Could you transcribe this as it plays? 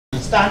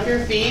Stop your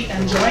feet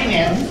and join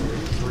in.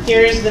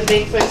 Here's the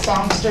Bigfoot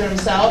songster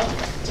himself,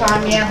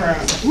 Tom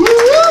Yamarone.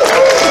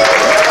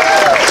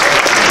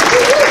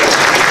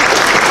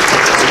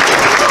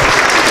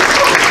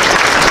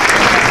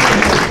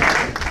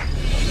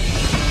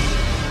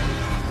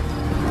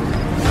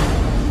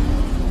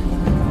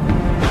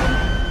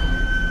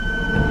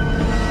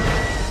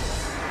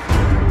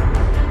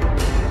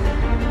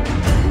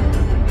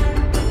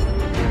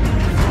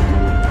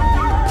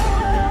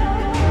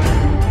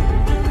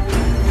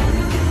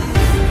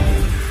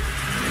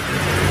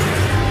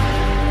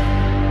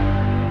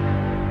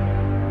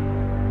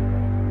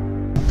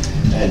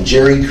 And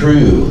Jerry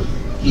Crew,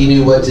 He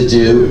Knew What to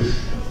Do,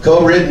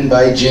 co-written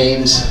by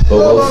James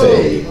Bobo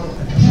Fay. I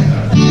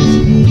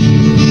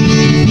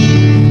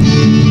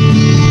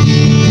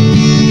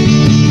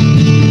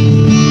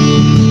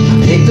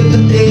picked up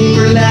the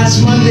paper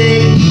last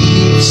Monday,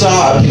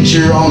 saw a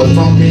picture on the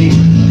front page,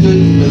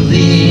 couldn't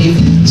believe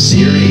a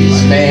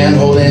serious man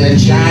holding a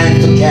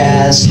giant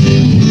cast.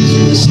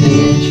 The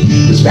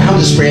snitch was bound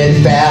to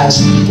spread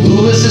fast.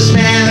 Who was this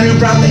man who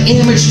brought the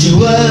image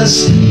to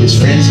us? His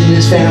friends and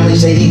his family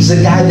say he's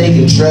a guy they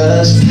can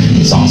trust.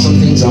 He saw some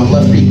things on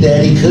Bluff Creek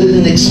that he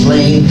couldn't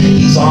explain.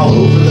 He's all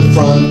over the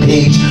front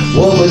page.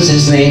 What was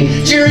his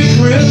name? Jerry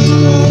Crew.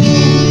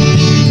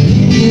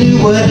 He knew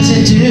what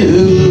to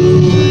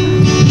do.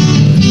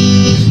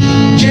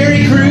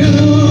 Jerry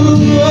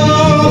Crew.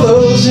 All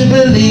those who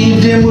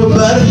believed him were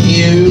but a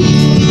few.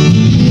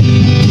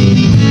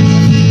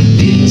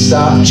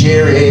 Stop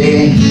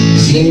Jerry,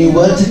 'cause he knew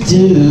what to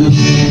do.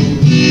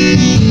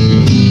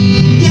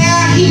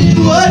 Yeah, he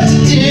knew what to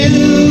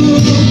do.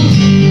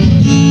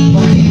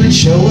 Well, he would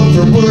show up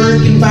for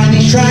work and find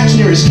these tracks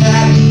near his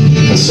cat.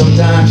 But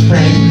sometimes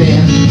Frank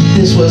Ben,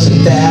 this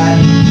wasn't that.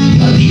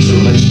 These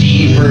were much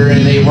deeper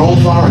and they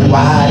roamed far and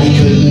wide. He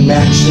couldn't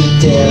match the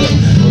depth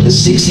of the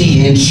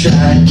 60-inch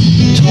stride.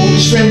 He told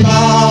his friend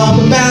Bob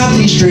about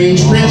these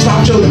strange prints.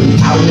 Bob showed him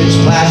how to mix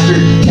plaster,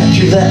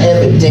 capture the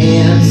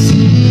evidence.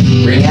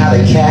 Bring out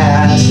a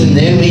cast and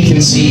then we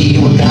can see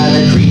what kind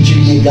of creature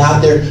you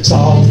got there.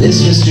 Solve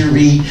this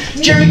mystery.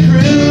 Jerry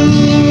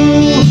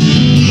Crew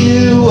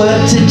knew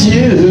what to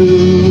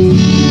do.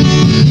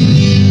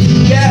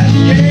 Yeah,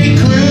 Jerry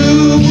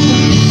Crew.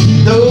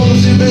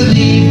 Those who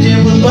believed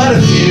him were but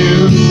a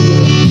few.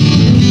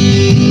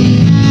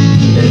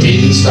 It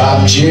didn't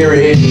stop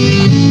Jerry. He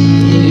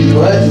knew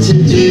what to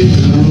do.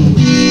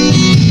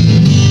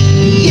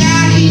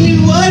 Yeah, he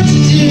knew what to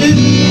do.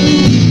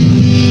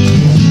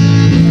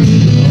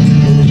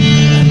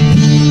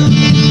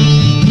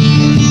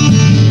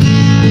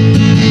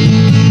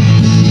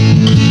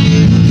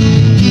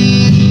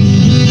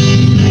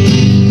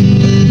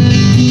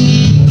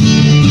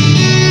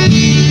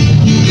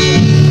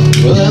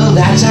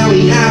 That's how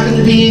he happened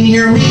to be in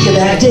Eureka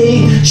that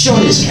day,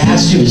 showing his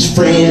cast to his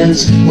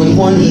friends. When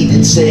one he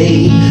did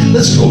say,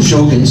 let's go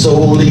show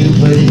Consoli,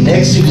 put it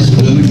next to his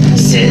boot.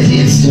 Says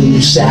it's the new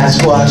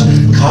Sasquatch,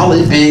 call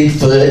it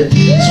Bigfoot.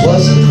 This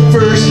wasn't the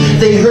first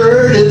they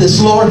heard of this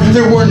lore.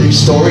 There were new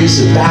stories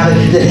about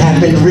it that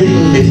had been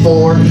written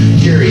before.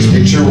 Jerry's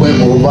picture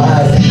went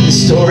worldwide, the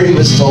story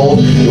was told.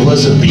 There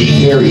was a big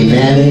hairy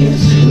man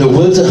in the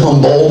woods of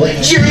Humboldt.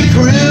 Jerry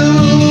Crew,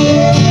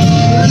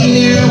 he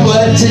knew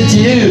what to do.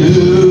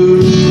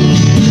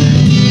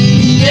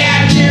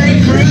 Yeah,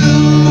 Jerry Crew.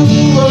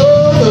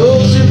 Oh,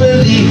 those who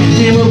believed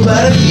him were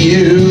but a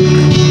few.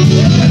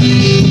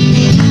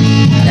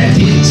 That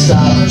didn't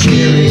stop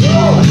Jerry.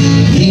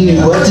 He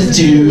knew what to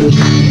do.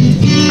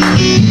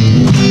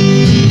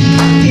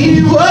 He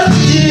knew what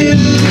to do.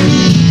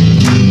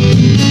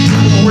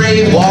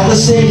 Ray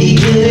Wallace said he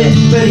did it,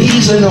 but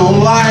he's a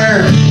known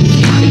liar.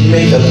 He could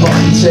make a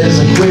bucket, set his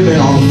equipment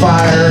on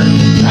fire.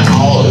 And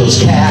all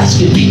those casts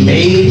could be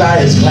made by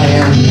his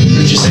clan.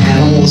 They're just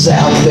animals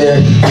out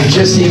there, they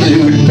just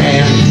eluded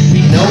man.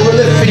 We know where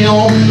the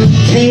film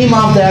came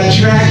off that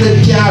track. The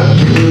guy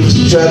was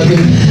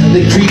trucking,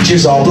 the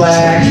creatures all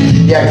black.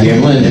 Yeah,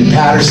 Gimlin and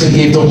Patterson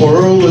gave the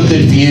world a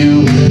good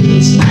view.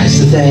 It's nice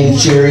to thank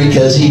Jerry,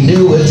 'cause he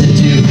knew what to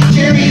do.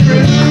 Jerry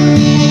Crew,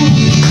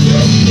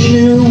 he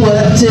knew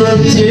what to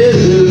do.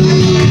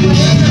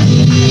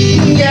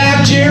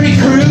 Yeah, Jerry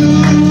Crew.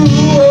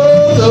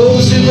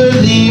 Those who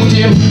believed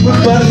him were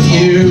but a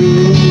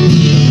few.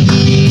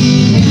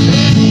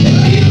 And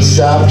didn't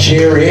stop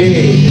Jerry.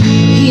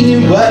 He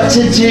knew what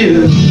to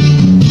do.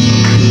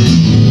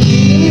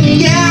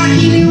 Yeah,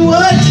 he knew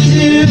what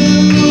to do.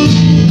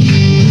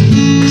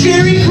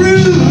 Jerry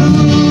Crew,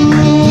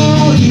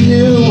 he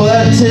knew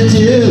what to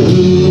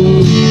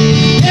do.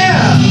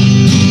 Yeah.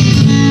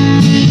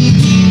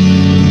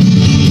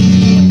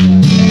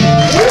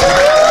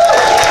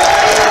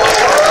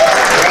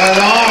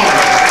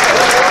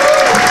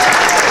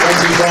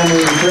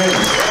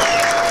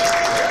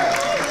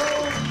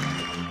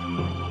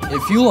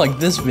 If you like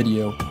this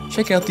video,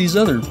 check out these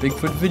other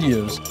Bigfoot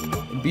videos,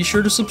 and be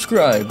sure to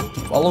subscribe to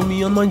follow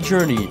me on my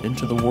journey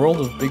into the world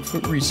of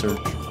Bigfoot research.